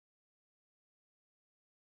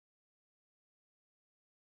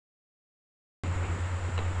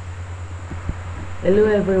Hello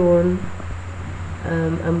everyone.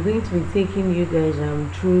 I'm going to be taking you guys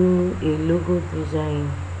through a logo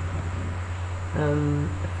design um,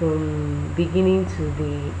 from beginning to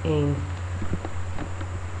the end.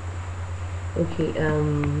 Okay,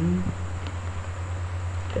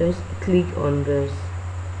 let's click on this.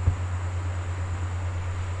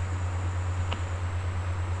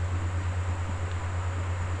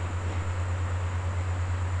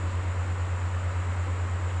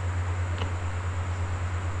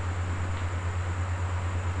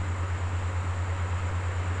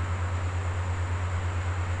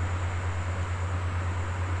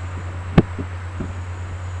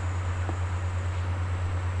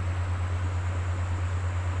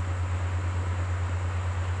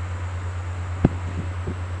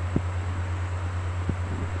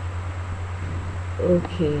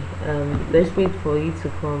 Okay, let's wait for it to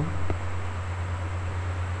come.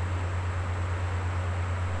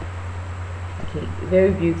 Okay,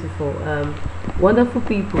 very beautiful. Wonderful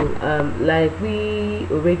people. Like we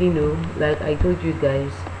already know, like I told you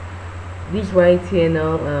guys, this right here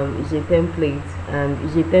now is a template and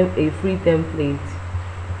is a free template.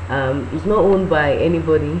 It's not owned by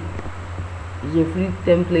anybody. It's a free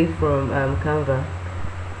template from Canva.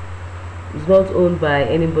 It's not owned by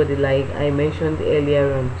anybody, like I mentioned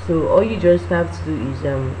earlier on. So all you just have to do is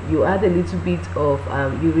you add a little bit of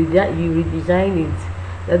you redesign it.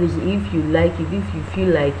 That is, if you like it, if you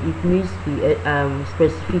feel like it needs the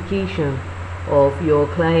specification of your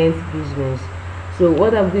client's business. So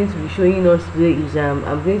what I'm going to be showing us today is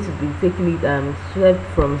I'm going to be taking it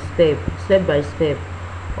step by step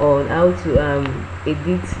on how to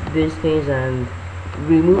edit these things and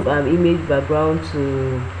remove image background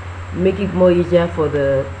to make it more easier for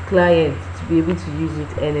the client to be able to use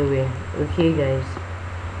it anywhere. Okay guys,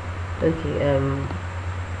 okay,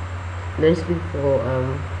 let's look for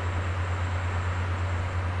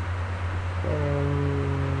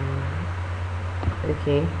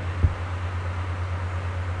okay,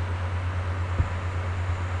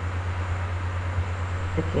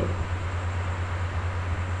 okay,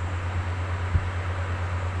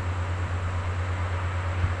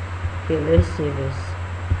 okay, let's see this.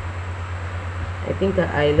 I think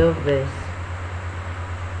I love this.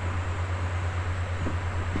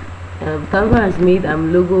 Canva has made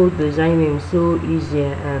logo designing so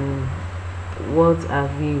easier and what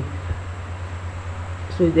have you.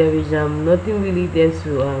 So there is nothing really there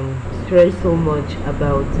to stress so much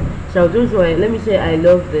about. So just why let me say I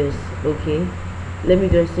love this. Okay, let me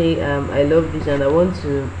just say I love this and I want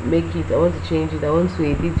to make it, I want to change it, I want to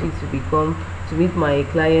edit it to become to meet my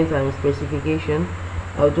client and specification.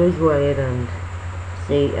 I'll just go ahead and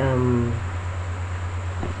say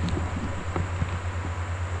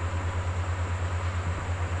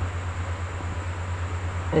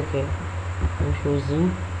okay, Control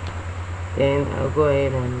Z, then I'll go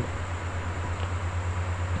ahead and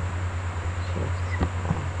shift.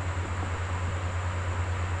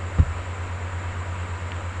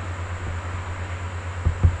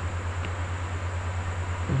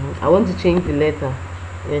 I want to change the letter.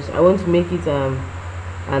 Yes, I want to make it an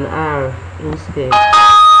R instead.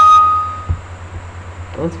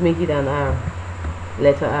 I want to make it an R,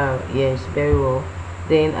 letter R. Yes, very well.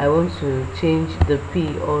 Then I want to change the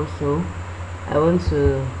P also. I want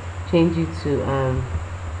to change it to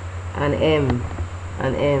an M,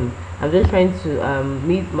 an M. I'm just trying to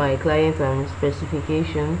meet my client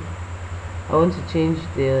specification. I want to change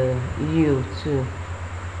the U too.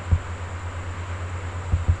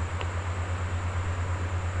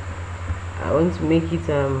 I want to make it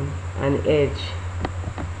an edge.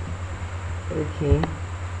 Okay,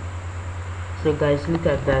 so guys, look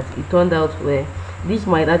at that. It turned out where this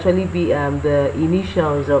might actually be the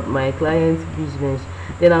initials of my client's business.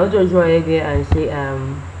 Then I'll just go ahead here and say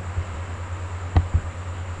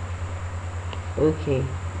okay,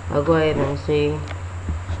 I'll go ahead and say,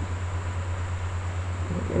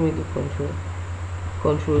 let me do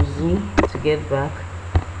control Z to get back.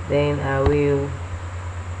 Then I will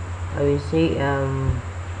say and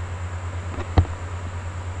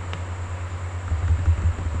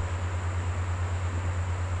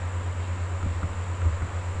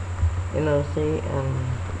I'll say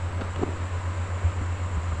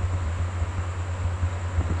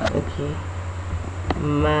okay,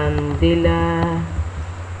 Mandela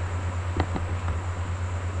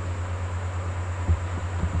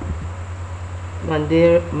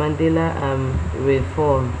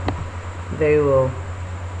reform. Very well,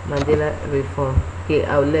 Mandela reform. Okay,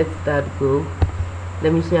 I'll let that go.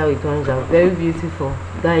 Let me see how it turns out. Very beautiful,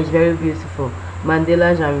 guys, very beautiful.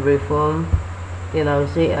 Mandela's reform. Then I'll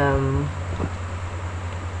say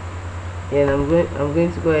and I'm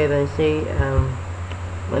going to go ahead and say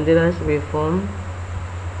Mandela's reform.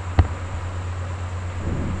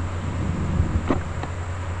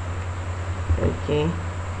 Okay,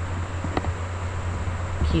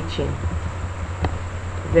 kitchen.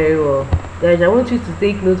 Very well, guys. I want you to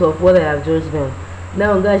take note of what I have just done.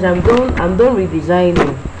 Now, guys, I'm done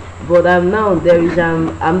redesigning, but now there is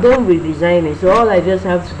I'm done redesigning. So all I just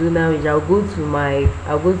have to do now is I'll go to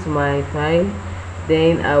my file,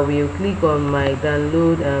 then I will click on my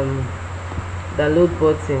download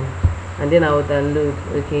button, and then I will download.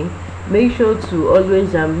 Okay, make sure to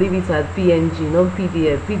always leave it at PNG, not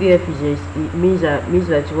PDF. PDF is just, it means that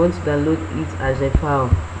you want to download it as a file.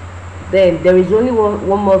 Then there is only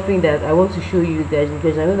one more thing that I want to show you guys,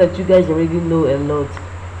 because I know that you guys already know a lot,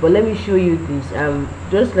 but let me show you this.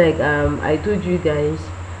 Just like I told you guys,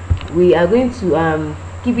 we are going to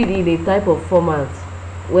keep it in a type of format.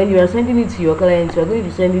 When you are sending it to your clients, you are going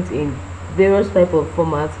to send it in various type of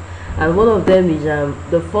formats, and one of them is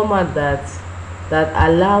the format that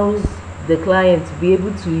allows the client to be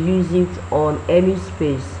able to use it on any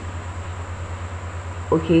space.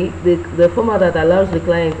 Okay, the format that allows the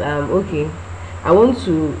client, okay,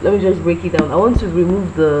 let me just break it down. I want to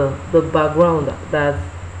remove the background that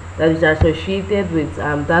is associated with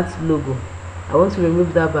that logo. I want to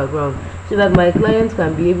remove that background so that my client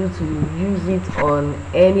can be able to use it on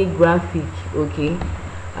any graphic. Okay,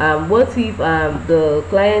 what if the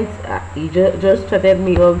client he just started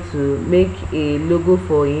me up to make a logo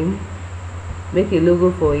for him,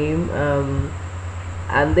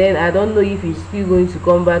 and then I don't know if he's still going to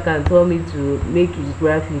come back and tell me to make his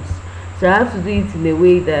graphics. So I have to do it in a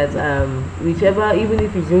way that whichever, even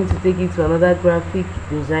if he's going to take it to another graphic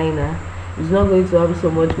designer, he's not going to have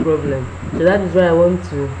so much problem. So that is why I want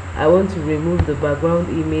to remove the background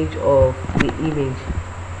image of the image.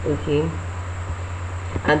 Okay,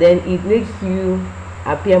 and then it makes you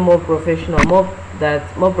appear more professional, more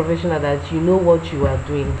professional, that you know what you are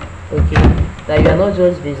doing. Okay, that you are not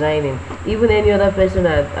just designing. Even any other person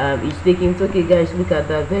that is taking it, okay guys, look at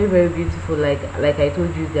that, very very beautiful, like I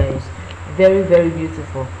told you guys, very very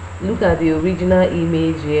beautiful. Look at the original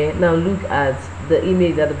image here. Now look at the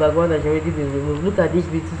image that the background has already been removed. Look at this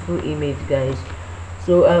beautiful image, guys.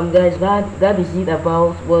 So guys, that is it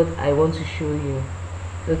about what I want to show you.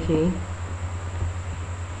 Okay,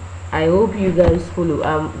 I hope you guys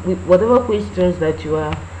follow. With whatever questions that you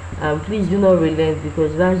have, please do not relent,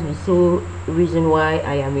 because that's the sole reason why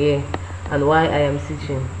I am here and why I am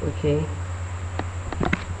teaching. Okay,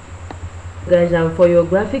 guys, for your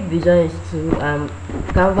graphic designs too,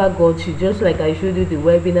 Canva got you. Just like I showed you the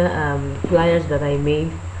webinar flyers that I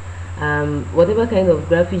made. Whatever kind of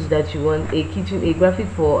graphics that you want, a graphic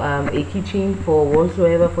for a kitchen, for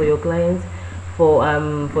whatsoever, for your clients, for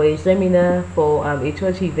a seminar, for a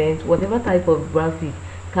church event, whatever type of graphic,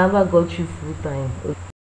 Canva got you full time.